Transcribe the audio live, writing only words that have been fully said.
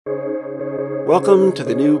Welcome to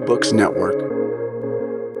the New Books Network.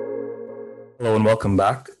 Hello and welcome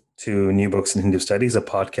back to New Books in Hindu Studies, a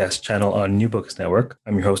podcast channel on New Books Network.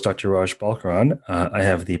 I'm your host, Dr. Raj Balkaran. I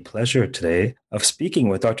have the pleasure today of speaking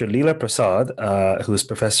with Dr. Leela Prasad, who's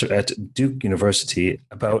professor at Duke University,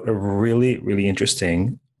 about a really, really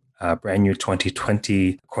interesting brand new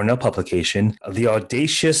 2020 Cornell publication, The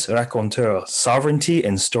Audacious Raconteur, Sovereignty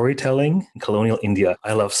and Storytelling in Colonial India.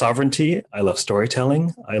 I love sovereignty. I love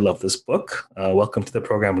storytelling. I love this book. Welcome to the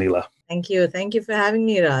program, Leela. Thank you. Thank you for having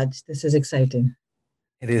me, Raj. This is exciting.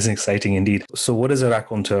 It is exciting indeed. So what is a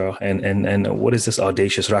raconteur and what is this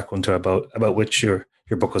audacious raconteur about which your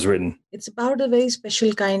book was written? It's about a very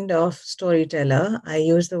special kind of storyteller. I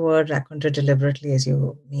use the word raconteur deliberately, as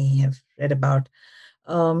you may have read about.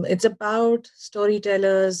 It's about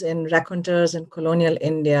storytellers and raconteurs in colonial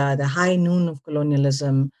India, the high noon of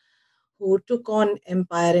colonialism, who took on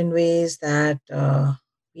empire in ways that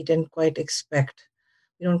we didn't quite expect.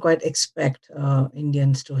 We don't quite expect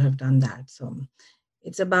Indians to have done that. So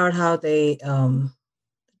it's about how they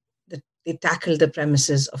tackle the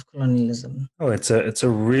premises of colonialism. Oh, it's a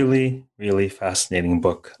really, really fascinating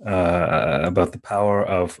book about the power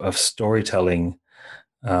of storytelling.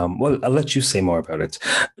 Well, I'll let you say more about it.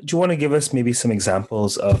 Do you want to give us maybe some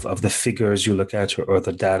examples of the figures you look at or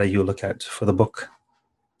the data you look at for the book?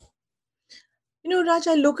 Raj,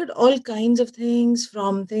 I look at all kinds of things,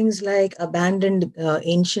 from things like abandoned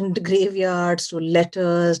ancient graveyards to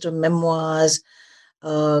letters to memoirs,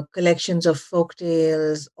 collections of folk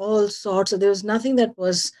tales, all sorts. So there was nothing that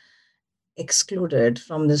was excluded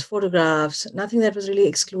from these photographs, nothing that was really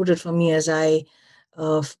excluded from me as I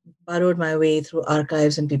burrowed my way through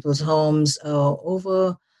archives in people's homes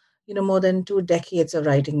over, more than 2 decades of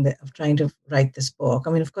trying to write this book.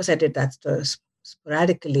 I mean, of course, I did that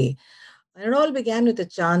sporadically. And it all began with a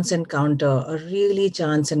chance encounter, a really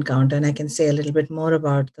chance encounter. And I can say a little bit more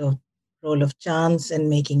about the role of chance in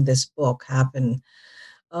making this book happen.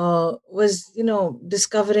 Was,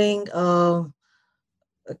 discovering a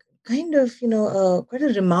kind of, quite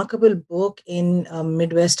a remarkable book in a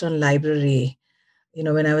Midwestern library,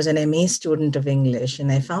 when I was an MA student of English. And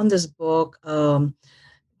I found this book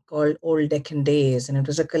called Old Deccan Days. And it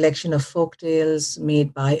was a collection of folk tales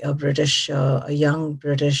made by a young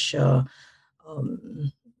British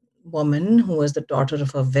woman who was the daughter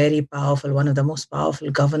of one of the most powerful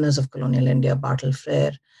governors of colonial India, Bartle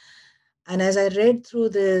Frere. And as I read through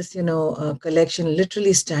this, collection,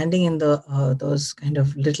 literally standing in those kind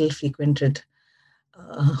of little frequented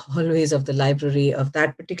hallways of the library, of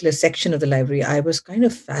that particular section of the library, I was kind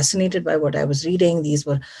of fascinated by what I was reading. These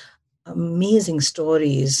were amazing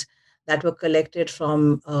stories that were collected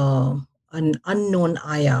from an unknown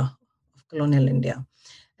ayah of colonial India.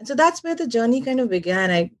 And so that's where the journey kind of began.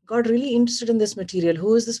 I got really interested in this material.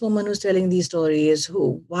 Who is this woman who's telling these stories?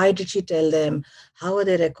 Why did she tell them? How are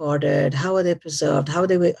they recorded? How are they preserved? How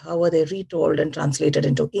are they retold and translated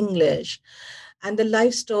into English? And the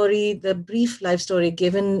life story, the brief life story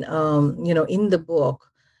given, in the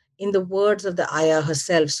book, in the words of the ayah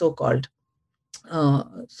herself, so-called,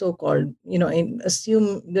 we're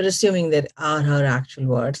assuming that are her actual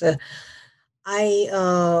words. I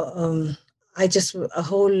just a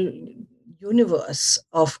whole universe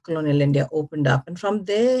of colonial India opened up, and from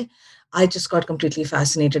there, I just got completely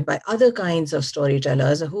fascinated by other kinds of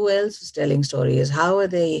storytellers. Who else is telling stories? How are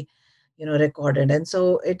they, recorded? And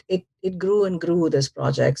so it grew and grew, this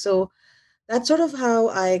project. So that's sort of how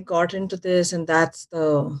I got into this, and that's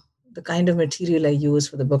the kind of material I use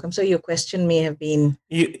for the book. I'm sorry, your question may have been...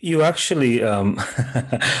 You actually,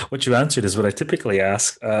 what you answered is what I typically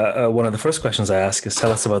ask. One of the first questions I ask is,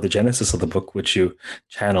 tell us about the genesis of the book, which you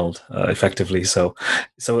channeled effectively. So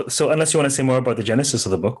unless you want to say more about the genesis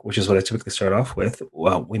of the book, which is what I typically start off with,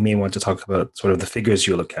 well, we may want to talk about sort of the figures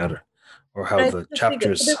you look at, or how Right, the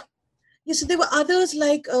chapters... Yes, so there were others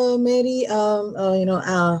like Mary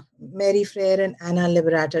Frere and Anna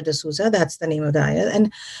Liberata de Souza. That's the name of the ayah.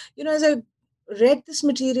 And, as I read this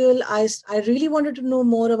material, I really wanted to know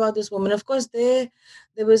more about this woman. Of course, there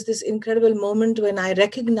was this incredible moment when I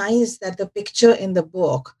recognized that the picture in the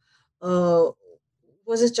book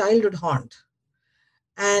was a childhood haunt.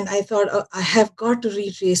 And I thought, I have got to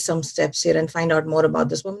retrace some steps here and find out more about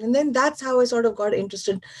this woman. And then that's how I sort of got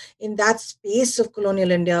interested in that space of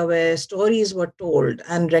colonial India where stories were told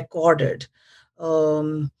and recorded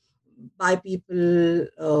by people,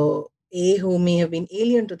 who may have been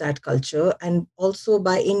alien to that culture, and also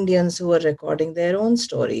by Indians who were recording their own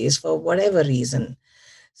stories for whatever reason.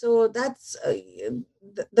 So that's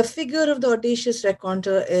the figure of the audacious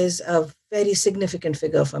raconteur is a very significant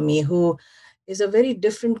figure for me, who is a very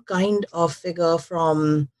different kind of figure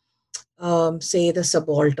from, say, the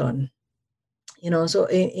subaltern. So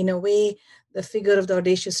in a way, the figure of the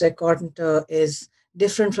audacious raconteur is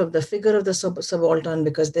different from the figure of the subaltern,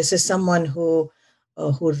 because this is someone who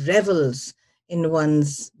revels in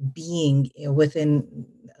one's being within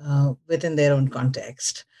their own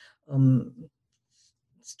context.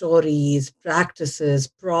 Stories, practices,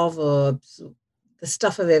 proverbs, the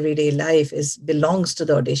stuff of everyday life belongs to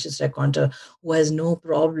the audacious raconteur, who has no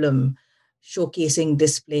problem showcasing,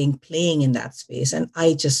 displaying, playing in that space. And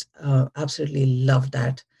I just absolutely love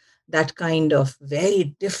that kind of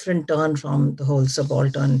very different turn from the whole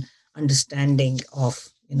subaltern understanding of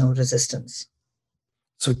resistance.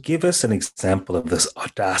 So give us an example of this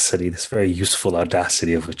audacity, this very useful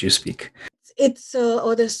audacity of which you speak.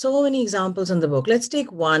 There's so many examples in the book. Let's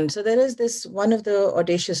take one. So there is this, one of the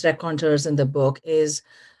audacious raconteurs in the book is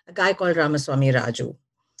a guy called Ramaswamy Raju,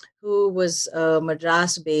 who was a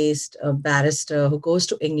Madras-based barrister who goes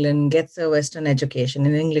to England, gets a Western education,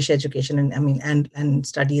 an English education, and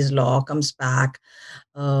studies law, comes back,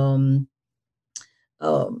 um,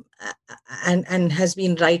 and has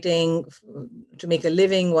been writing to make a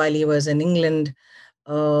living while he was in England.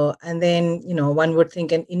 And then, one would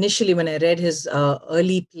think, and initially when I read his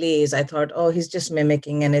early plays, I thought, oh, he's just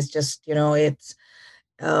mimicking, and it's just, it's,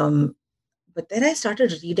 but then I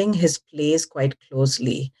started reading his plays quite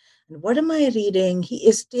closely. And what am I reading? He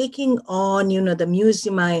is taking on, the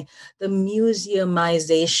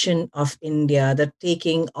museumization of India, the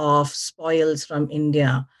taking of spoils from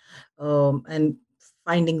India, and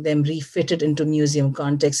finding them refitted into museum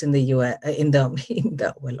context in the US,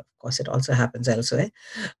 well, of course, it also happens elsewhere,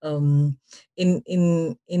 in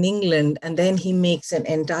England. And then he makes an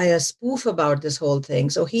entire spoof about this whole thing.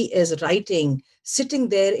 So he is sitting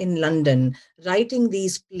there in London, writing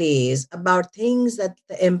these plays about things that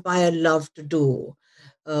the empire loved to do,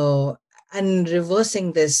 and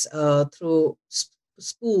reversing this through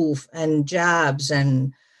spoof and jabs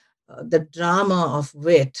and the drama of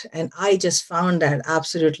wit. And I just found that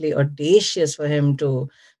absolutely audacious for him to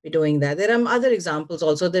be doing that. There are other examples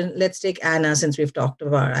also. Then let's take Anna, since we've talked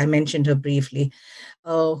about her. I mentioned her briefly,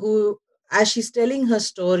 who, as she's telling her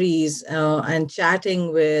stories and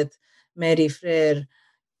chatting with Mary Frere,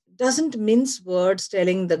 doesn't mince words,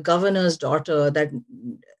 telling the governor's daughter that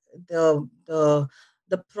the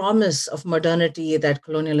promise of modernity that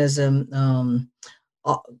colonialism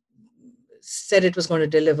said it was going to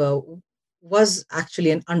deliver was actually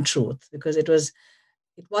an untruth, because it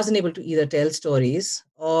wasn't able to either tell stories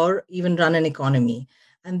or even run an economy.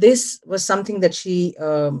 And this was something that she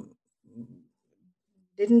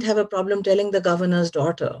didn't have a problem telling the governor's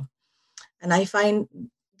daughter. And I find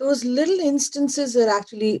those little instances are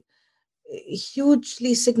actually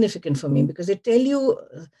hugely significant for me, because they tell you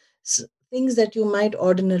things that you might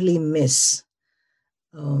ordinarily miss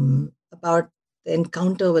about the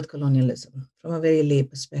encounter with colonialism from a very lay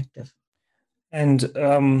perspective. And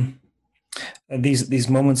these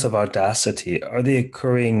moments of audacity, are they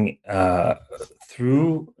occurring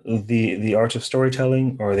through the art of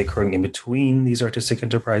storytelling, or are they occurring in between these artistic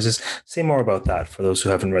enterprises? Say more about that for those who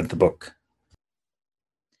haven't read the book.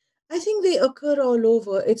 I think they occur all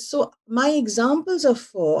over. My examples are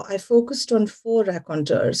four. I focused on four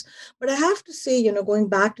raconteurs, but I have to say, going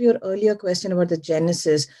back to your earlier question about the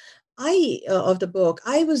genesis, of the book,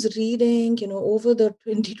 I was reading, over the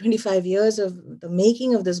 25 years of the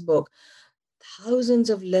making of this book, thousands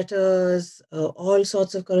of letters, all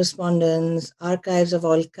sorts of correspondence, archives of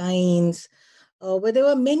all kinds, where there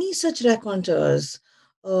were many such raconteurs.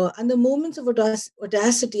 And the moments of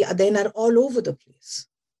audacity are all over the place,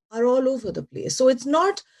 So it's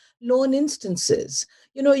not lone instances.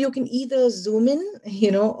 You can either zoom in,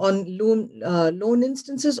 on lone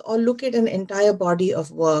instances, or look at an entire body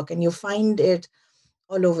of work, and you find it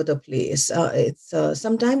all over the place. It's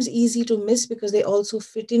sometimes easy to miss, because they also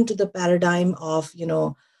fit into the paradigm of,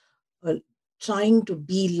 trying to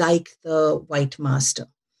be like the white master,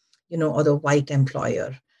 or the white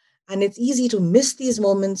employer. And it's easy to miss these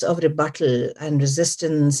moments of rebuttal and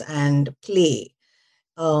resistance and play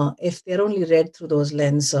if they're only read through those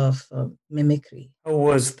lens of mimicry. How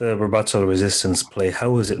was the rebuttal resistance play?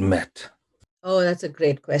 How was it met? Oh, that's a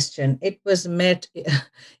great question. It was met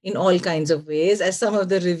in all kinds of ways. As some of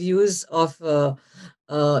the reviews of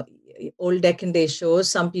old Deccan Day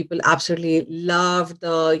shows, some people absolutely loved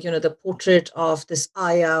the portrait of this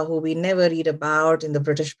Aya who we never read about in the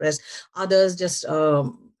British press. Others just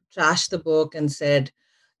trashed the book and said,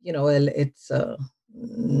 well, it's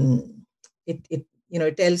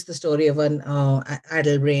it tells the story of an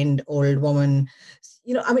addle-brained old woman.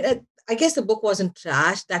 I I guess the book wasn't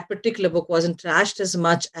trashed. That particular book wasn't trashed as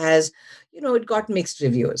much as, it got mixed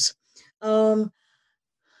reviews. Um,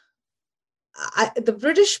 the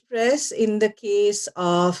British press, in the case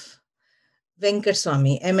of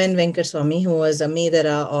Venkateswamy, M.N. Venkateswamy, who was a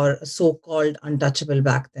Medara or a so-called untouchable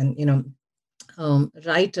back then,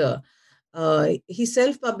 writer, he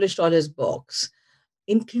self-published all his books,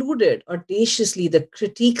 included audaciously the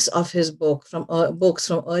critiques of his books from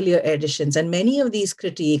earlier editions, and many of these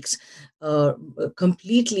critiques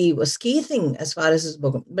completely were scathing as far as his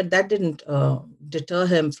book, but that didn't deter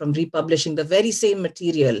him from republishing the very same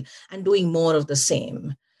material and doing more of the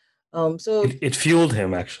same. So it fueled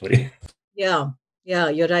him, actually. Yeah,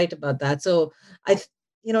 you're right about that. So it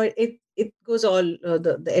goes all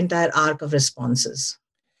the entire arc of responses.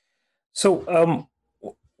 So,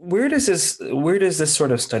 where does this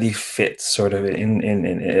sort of study fit, sort of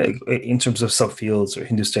in terms of subfields or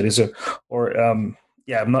Hindu studies, or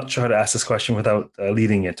yeah, I'm not sure how to ask this question without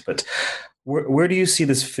leading it, but where do you see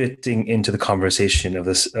this fitting into the conversation of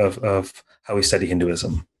this of how we study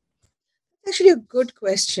Hinduism? Actually, a good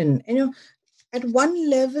question. At one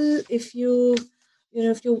level, if you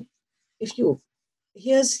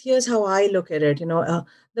here's how I look at it.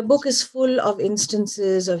 The book is full of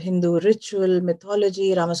instances of Hindu ritual,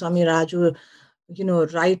 mythology. Ramaswamy Raju,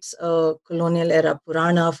 writes a colonial era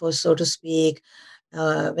Purana, for so to speak.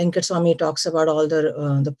 Venkateswamy talks about all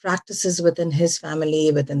the practices within his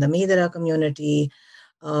family, within the Medara community.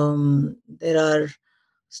 There are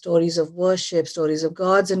stories of worship, stories of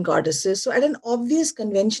gods and goddesses. So, at an obvious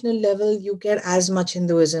conventional level, you get as much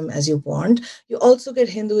Hinduism as you want. You also get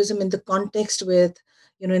Hinduism in the context with,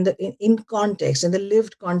 in context, in the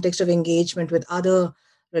lived context of engagement with other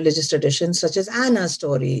religious traditions, such as Anna's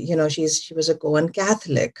story. She was a Goan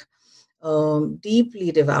Catholic,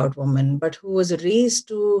 deeply devout woman, but who was raised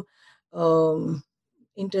to um,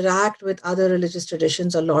 interact with other religious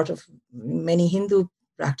traditions, many Hindu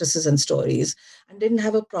practices and stories, and didn't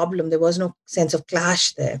have a problem. There was no sense of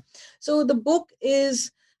clash there. So the book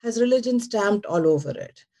has religion stamped all over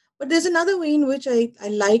it. But there's another way in which I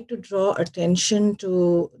like to draw attention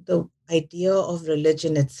to the idea of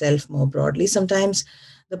religion itself more broadly. Sometimes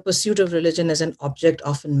the pursuit of religion as an object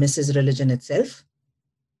often misses religion itself.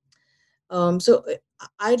 So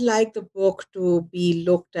I'd like the book to be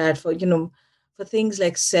looked at for things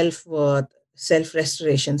like self-worth,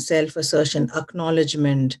 self-restoration, self-assertion,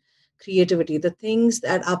 acknowledgement, creativity, the things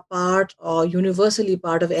that are part or universally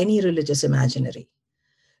part of any religious imaginary.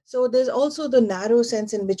 So there's also the narrow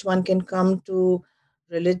sense in which one can come to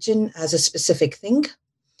religion as a specific thing,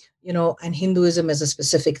 and Hinduism as a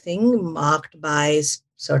specific thing marked by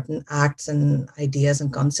certain acts and ideas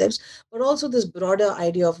and concepts, but also this broader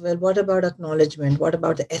idea of, well, what about acknowledgement? What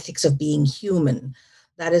about the ethics of being human?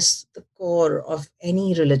 That is the core of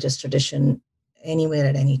any religious tradition, anywhere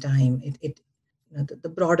at any time. The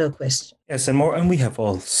broader question. Yes, and more, and we have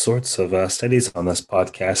all sorts of studies on this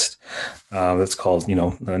podcast that's called,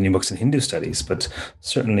 New Books in Hindu Studies. But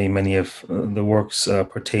certainly, many of the works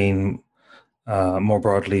pertain more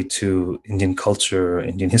broadly to Indian culture,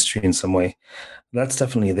 Indian history in some way. That's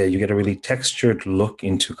definitely there. You get a really textured look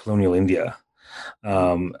into colonial India,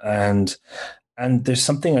 and there's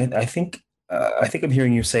something I think I'm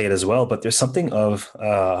hearing you say it as well. But there's something of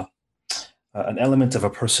an element of a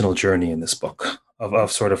personal journey in this book.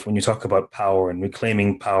 Of sort of when you talk about power and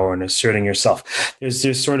reclaiming power and asserting yourself,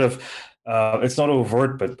 there's sort of it's not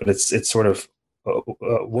overt, but it's sort of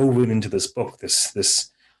woven into this book.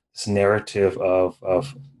 This narrative of,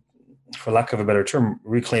 for lack of a better term,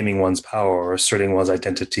 reclaiming one's power or asserting one's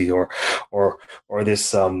identity, or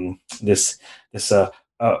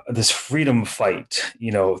this freedom fight,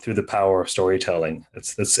 through the power of storytelling.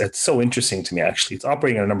 It's so interesting to me. Actually, it's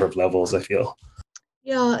operating on a number of levels, I feel.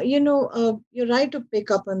 Yeah, you're right to pick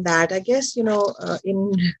up on that. I guess, in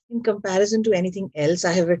comparison to anything else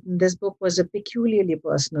I have written, this book was a peculiarly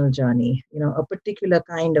personal journey, a particular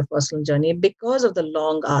kind of personal journey because of the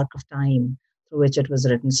long arc of time through which it was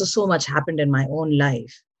written. So much happened in my own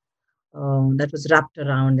life that was wrapped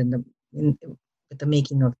around with the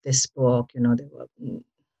making of this book. There were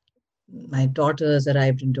my daughters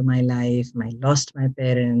arrived into my life. I lost my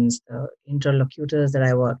parents, the interlocutors that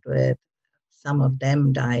I worked with. Some of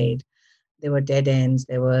them died. There were dead ends.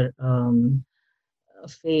 There were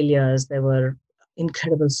failures. There were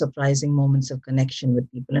incredible, surprising moments of connection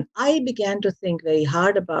with people. And I began to think very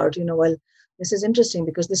hard about, well, this is interesting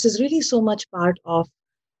because this is really so much part of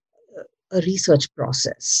a research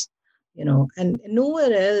process, and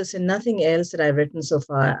nowhere else and nothing else that I've written so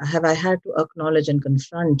far have I had to acknowledge and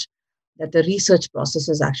confront that the research process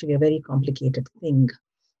is actually a very complicated thing.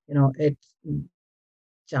 It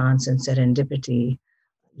chance and serendipity,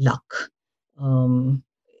 luck, um,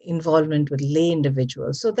 involvement with lay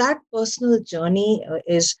individuals. So that personal journey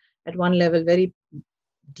is at one level very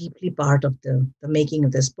deeply part of the making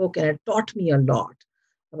of this book. And it taught me a lot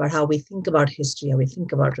about how we think about history, how we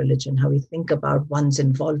think about religion, how we think about one's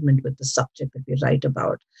involvement with the subject that we write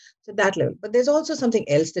about. So that level. But there's also something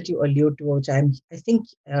else that you allude to, which I think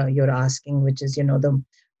you're asking, which is,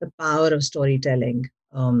 the power of storytelling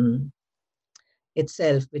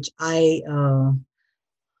itself, which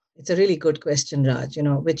it's a really good question, Raj,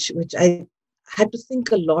 which I had to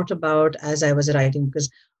think a lot about as I was writing, because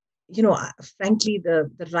frankly, the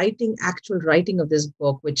actual writing of this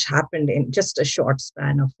book, which happened in just a short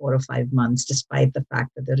span of 4 or 5 months, despite the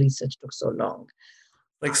fact that the research took so long.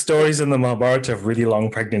 Like stories in the Mahabharata of really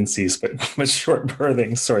long pregnancies, but short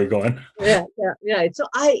birthing. Sorry, go on. Yeah. So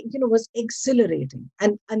I, was exhilarating.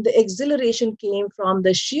 And the exhilaration came from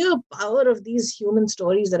the sheer power of these human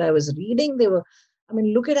stories that I was reading.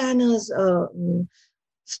 Look at Anna's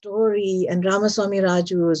story and Ramaswamy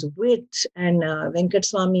Raju's wit and Venkat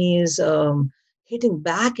Swami's hitting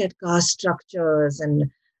back at caste structures,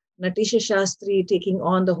 and Natisha Shastri taking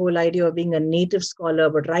on the whole idea of being a native scholar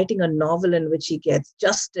but writing a novel in which he gets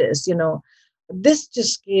justice. This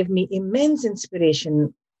just gave me immense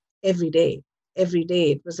inspiration every day. Every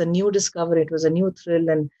day it was a new discovery, it was a new thrill,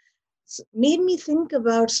 and made me think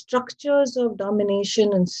about structures of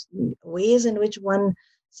domination and ways in which one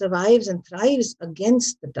survives and thrives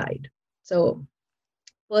against the tide. So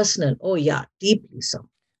personal, oh yeah, deeply so.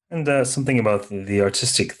 And something about the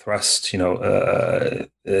artistic thrust,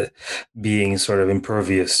 being sort of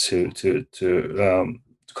impervious to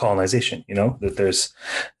colonization. That there's,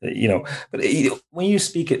 but when you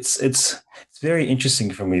speak, it's very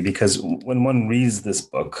interesting for me, because when one reads this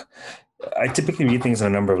book, I typically read things on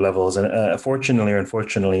a number of levels, and fortunately or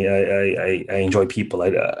unfortunately, I enjoy people.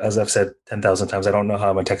 As I've said 10,000 times, I don't know how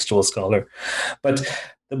I'm a textual scholar, but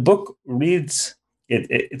the book reads.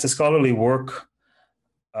 It's a scholarly work.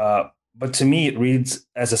 But to me, it reads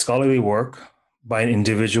as a scholarly work by an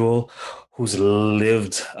individual who's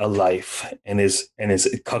lived a life and is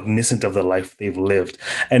cognizant of the life they've lived.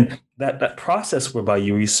 And that process whereby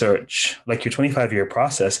you research, like your 25-year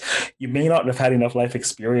process, you may not have had enough life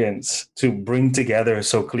experience to bring together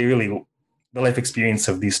so clearly the life experience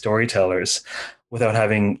of these storytellers without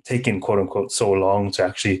having taken, quote unquote, so long to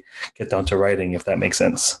actually get down to writing, if that makes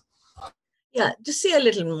sense. Yeah, just say a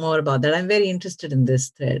little more about that. I'm very interested in this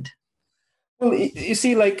thread. Well, you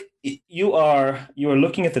see, like you are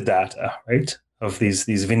looking at the data, right, of these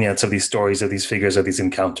vignettes, of these stories, of these figures, of these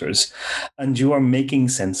encounters, and you are making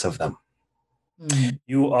sense of them.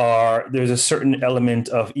 There's a certain element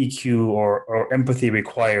of EQ or empathy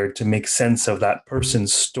required to make sense of that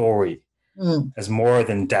person's story as more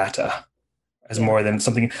than data, as more than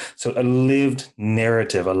something. So a lived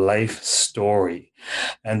narrative, a life story.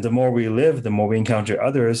 And the more we live, the more we encounter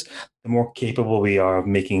others, the more capable we are of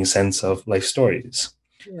making sense of life stories.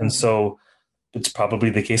 Yeah. And so it's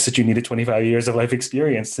probably the case that you needed 25 years of life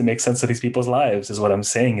experience to make sense of these people's lives, is what I'm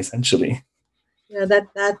saying, essentially. Yeah,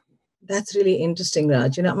 that's really interesting,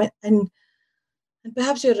 Raj. And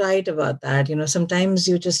perhaps you're right about that. Sometimes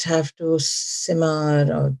you just have to simmer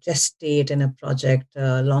or gestate in a project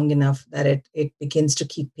long enough that it begins to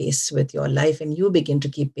keep pace with your life, and you begin to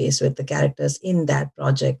keep pace with the characters in that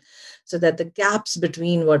project, so that the gaps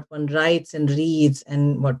between what one writes and reads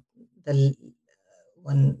and what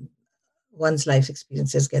one's life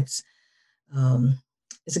experiences gets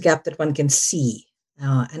is a gap that one can see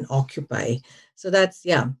and occupy. So that's,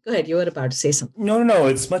 yeah, go ahead. You were about to say something. No.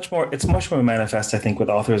 It's much more manifest, I think, with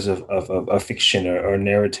authors of fiction or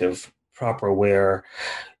narrative proper, where,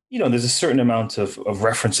 there's a certain amount of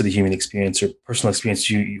reference to the human experience or personal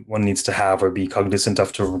experience one needs to have or be cognizant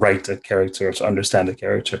of to write a character or to understand a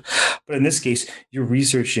character. But in this case, you're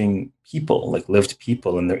researching people, like lived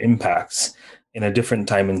people and their impacts in a different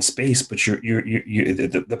time and space, but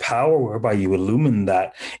the power whereby you illumine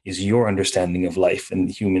that is your understanding of life and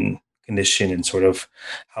the human condition and sort of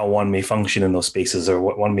how one may function in those spaces, or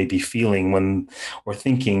what one may be feeling when or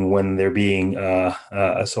thinking when they're being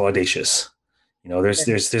so audacious.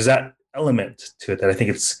 There's that element to it that I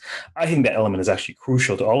think that element is actually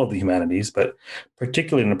crucial to all of the humanities, but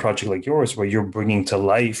particularly in a project like yours, where you're bringing to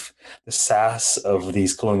life the sass of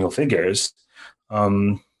these colonial figures.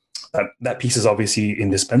 That piece is obviously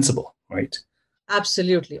indispensable, right?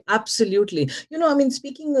 Absolutely.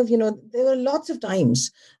 Speaking of, there were lots of times,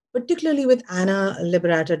 particularly with Ana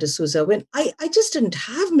Liberata de Souza, when I just didn't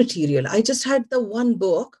have material. I just had the one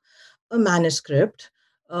book, a manuscript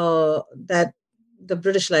that the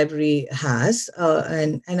British Library has,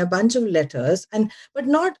 and a bunch of letters, but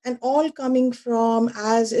not and all coming from,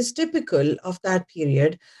 as is typical of that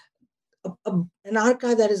period, an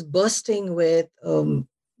archive that is bursting with the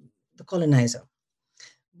colonizer,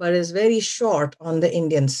 but is very short on the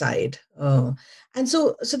Indian side. And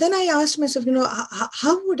so then I asked myself,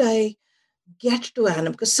 how would I get to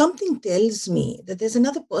Anna? Because something tells me that there's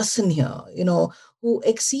another person here, who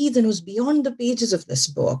exceeds and who's beyond the pages of this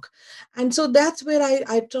book. And so that's where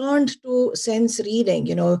I turned to sense reading.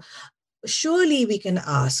 Surely we can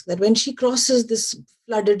ask that when she crosses this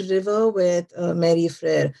flooded river with Mary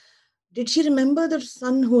Frere, did she remember the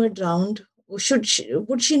son who had drowned? Or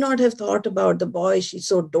would she not have thought about the boy she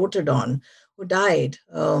so doted on who died?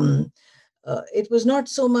 It was not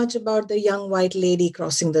so much about the young white lady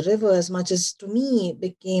crossing the river as much as, to me, it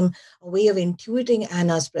became a way of intuiting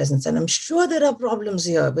Anna's presence. And I'm sure there are problems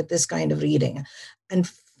here with this kind of reading, and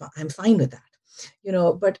I'm fine with that.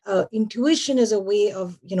 But intuition as a way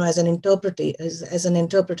of, as an as an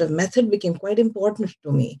interpretive method became quite important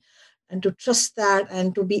to me, and to trust that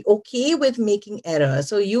and to be okay with making error.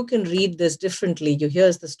 So you can read this differently. You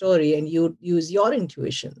hear the story and you use your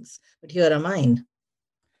intuitions, but here are mine.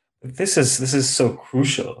 This is so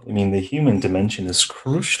crucial. I mean, the human dimension is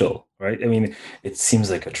crucial, right? I mean, it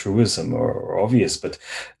seems like a truism or obvious, but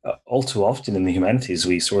all too often in the humanities,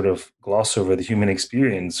 we sort of gloss over the human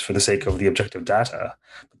experience for the sake of the objective data.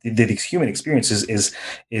 But the human experience is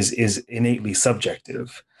innately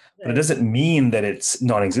subjective, but it doesn't mean that it's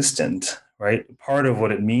non-existent, right? Part of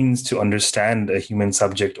what it means to understand a human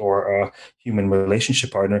subject or a human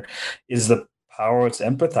relationship partner is the power to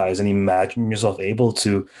empathize and imagine yourself able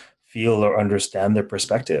to feel or understand their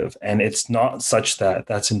perspective. And it's not such that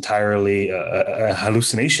that's entirely a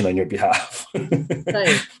hallucination on your behalf.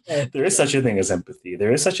 Right. There is such a thing as empathy.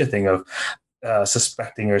 There is such a thing of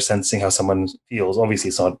suspecting or sensing how someone feels. Obviously,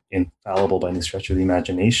 it's not infallible by any stretch of the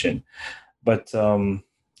imagination, but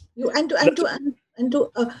you and to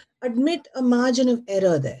admit a margin of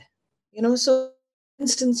error there. So for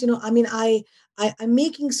instance, I'm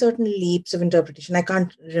making certain leaps of interpretation. I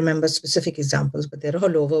can't remember specific examples, but they're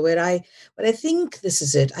all over but I think this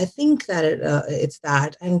is it. I think that it's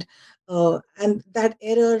that, and that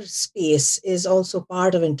error space is also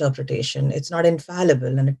part of interpretation. It's not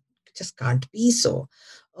infallible, and it just can't be so.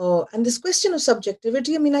 And this question of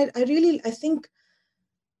subjectivity, I think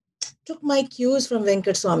took my cues from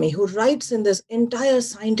Venkateswamy, who writes in this entire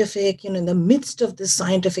scientific, in the midst of this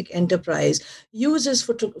scientific enterprise, uses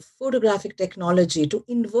photographic technology to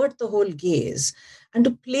invert the whole gaze and to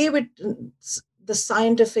play with the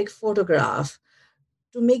scientific photograph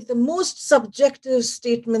to make the most subjective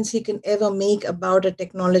statements he can ever make about a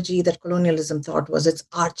technology that colonialism thought was its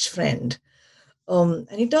arch friend. And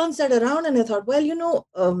he turns that around, and I thought, well,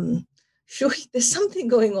 sure, there's something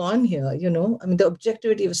going on here, the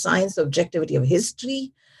objectivity of science, the objectivity of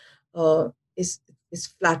history is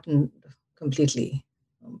flattened completely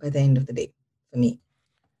by the end of the day for me.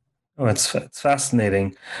 Oh, it's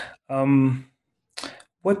fascinating.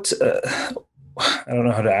 What I don't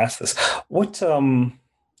know how to ask this. What's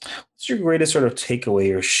your greatest sort of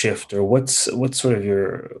takeaway or shift, or what's the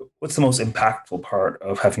most impactful part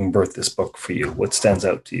of having birthed this book for you? What stands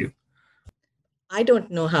out to you? I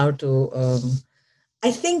don't know how to.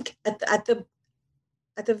 I think at the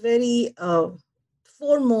very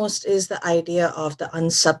foremost is the idea of the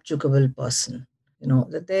unsubjugable person.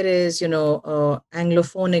 That there is,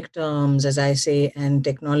 anglophonic terms, as I say, and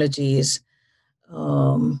technologies,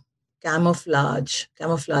 camouflage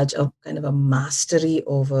of kind of a mastery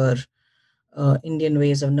over Indian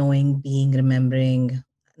ways of knowing, being, remembering,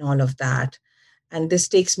 and all of that. And this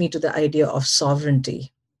takes me to the idea of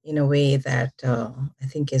sovereignty in a way that I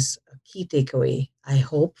think is a key takeaway, I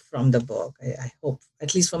hope, from the book. I hope,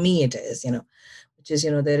 at least for me, it is, which is,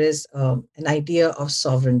 there is an idea of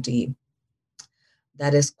sovereignty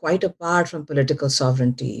that is quite apart from political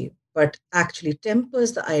sovereignty, but actually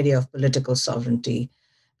tempers the idea of political sovereignty,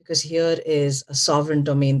 because here is a sovereign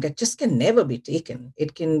domain that just can never be taken.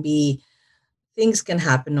 It can be, things can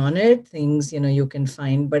happen on it, things, you can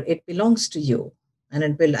find, but it belongs to you.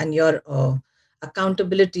 And your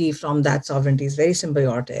accountability from that sovereignty is very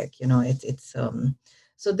symbiotic.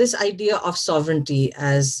 So this idea of sovereignty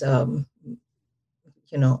as, whose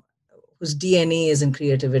DNA is in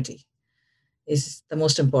creativity, is the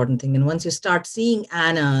most important thing. And once you start seeing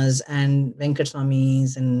Anna's and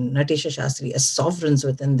Venkateswamy's and Natesha Shastri as sovereigns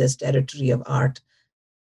within this territory of art,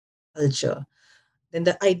 culture, then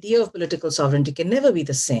the idea of political sovereignty can never be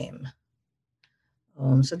the same.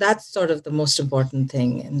 So that's sort of the most important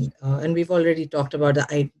thing. And we've already talked about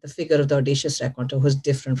the figure of the audacious raconteur, who's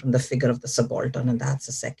different from the figure of the subaltern, and that's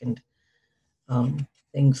the second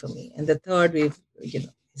thing for me. And the third,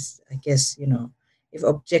 is, I guess, if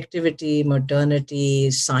objectivity,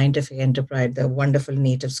 modernity, scientific enterprise, the wonderful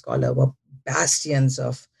native scholar were bastions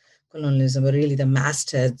of colonialism, were really the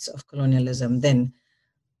mastheads of colonialism, then,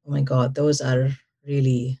 oh my God, those are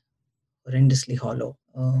really horrendously hollow.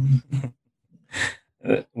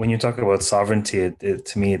 When you talk about sovereignty,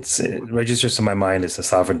 to me, it registers in my mind as the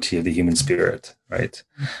sovereignty of the human spirit, right?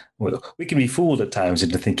 We can be fooled at times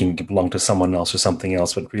into thinking it belongs to someone else or something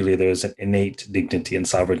else, but really there's an innate dignity and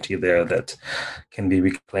sovereignty there that can be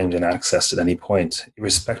reclaimed and accessed at any point,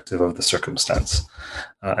 irrespective of the circumstance.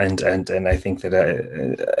 And I think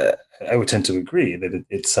that I would tend to agree that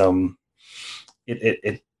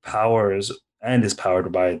it powers and is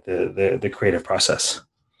powered by the creative process,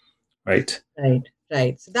 right?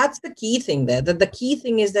 Right. So that's the key thing there. The key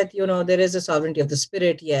thing is that, there is a sovereignty of the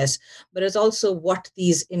spirit, yes, but it's also what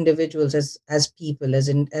these individuals as people,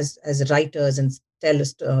 as writers and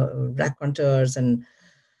raconteurs and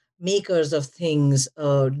makers of things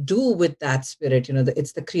do with that spirit.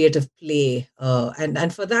 It's the creative play,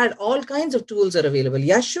 and for that all kinds of tools are available.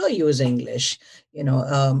 Yeah, sure, use English,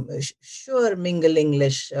 sure, mingle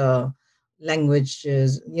English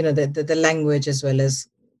languages, the language as well as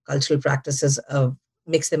cultural practices,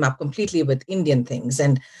 mix them up completely with Indian things,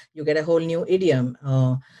 and you get a whole new idiom.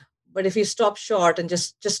 But if you stop short and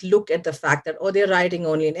just look at the fact that, they're writing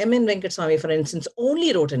only in M.N. Venkateswamy, for instance,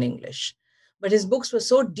 only wrote in English, but his books were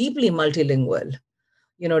so deeply multilingual,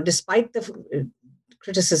 despite the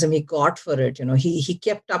criticism he got for it, he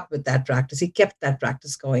kept up with that practice. He kept that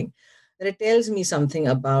practice going. And it tells me something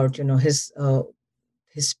about, his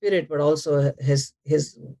spirit, but also his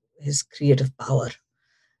creative power.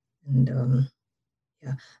 And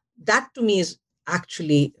yeah, that to me is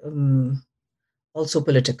actually also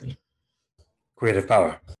political. Creative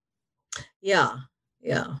power. Yeah.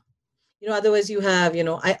 Otherwise you have,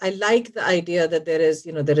 I like the idea that there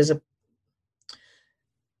is a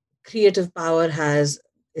creative power has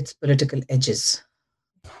its political edges.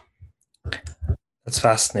 That's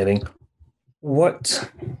fascinating.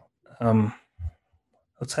 What,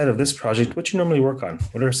 outside of this project, what do you normally work on?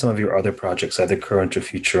 What are some of your other projects, either current or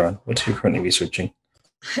future on? What are you currently researching?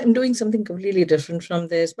 I'm doing something completely different from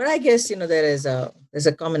this, but I guess, there's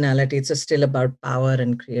a commonality. It's still about power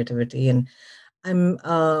and creativity. And I'm,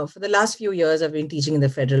 for the last few years, I've been teaching in the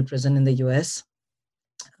federal prison in the US,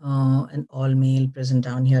 an all-male prison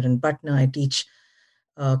down here in Patna. I teach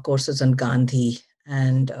courses on Gandhi.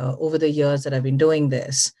 And over the years that I've been doing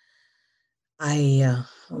this, I've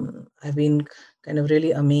been kind of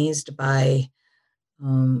really amazed by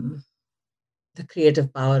the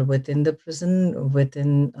creative power within the prison,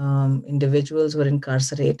 within individuals who are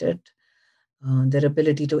incarcerated, their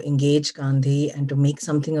ability to engage Gandhi and to make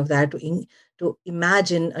something of that, to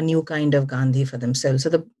imagine a new kind of Gandhi for themselves. So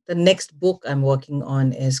the next book I'm working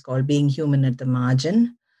on is called Being Human at the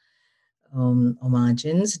Margin, or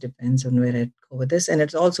Margins, depends on where I go with this. And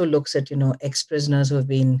it also looks at, ex-prisoners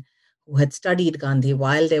who had studied Gandhi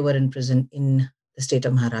while they were in prison in the state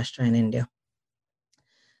of Maharashtra in India.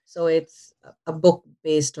 So it's a book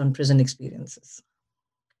based on prison experiences.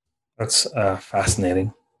 That's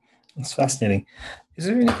fascinating. That's fascinating. Is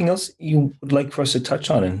there anything else you would like for us to touch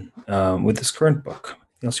on with this current book?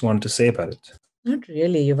 Anything else you wanted to say about it? Not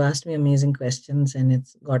really. You've asked me amazing questions, and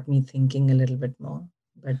it's got me thinking a little bit more.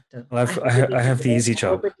 But well, I have the easy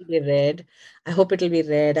job. I hope it'll be read. I hope it'll be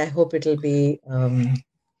read. I hope it'll be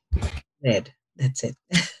read. That's it.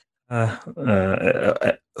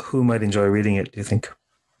 Who might enjoy reading it, do you think?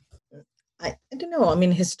 I don't know. I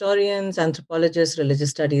mean, historians, anthropologists, religious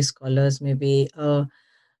studies scholars, maybe.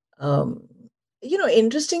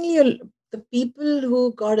 Interestingly, the people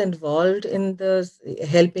who got involved in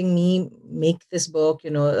helping me make this book,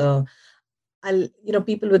 people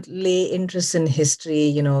with lay interest in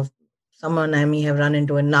history, someone I may have run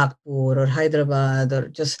into in Nagpur or Hyderabad, or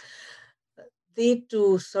just they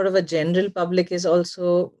too, sort of a general public is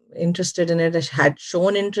also interested in it, had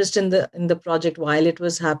shown interest in the project while it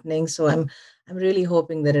was happening. So I'm really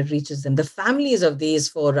hoping that it reaches them. The families of these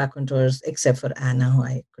 4 raconteurs, except for Anna, who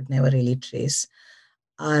I could never really trace,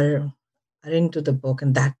 are into the book,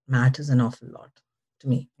 and that matters an awful lot to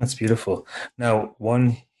me. That's beautiful. Now,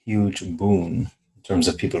 one huge boon in terms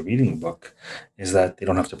of people reading the book is that they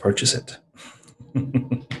don't have to purchase it.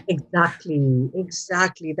 Exactly.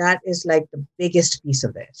 That is like the biggest piece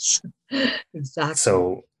of this. Exactly.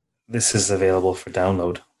 So this is available for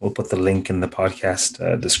download. We'll put the link in the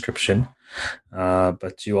podcast description.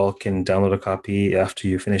 But you all can download a copy after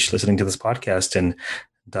you finish listening to this podcast and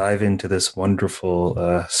dive into this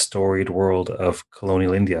wonderful storied world of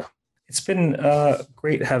colonial India. It's been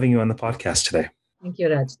great having you on the podcast today. Thank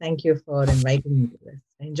you, Raj. Thank you for inviting me to this.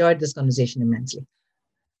 I enjoyed this conversation immensely.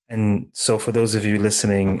 And so for those of you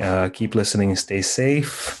listening, keep listening, stay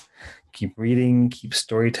safe, keep reading, keep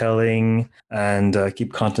storytelling, and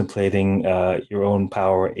keep contemplating your own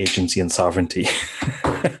power, agency, and sovereignty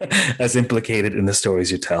as implicated in the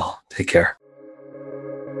stories you tell. Take care.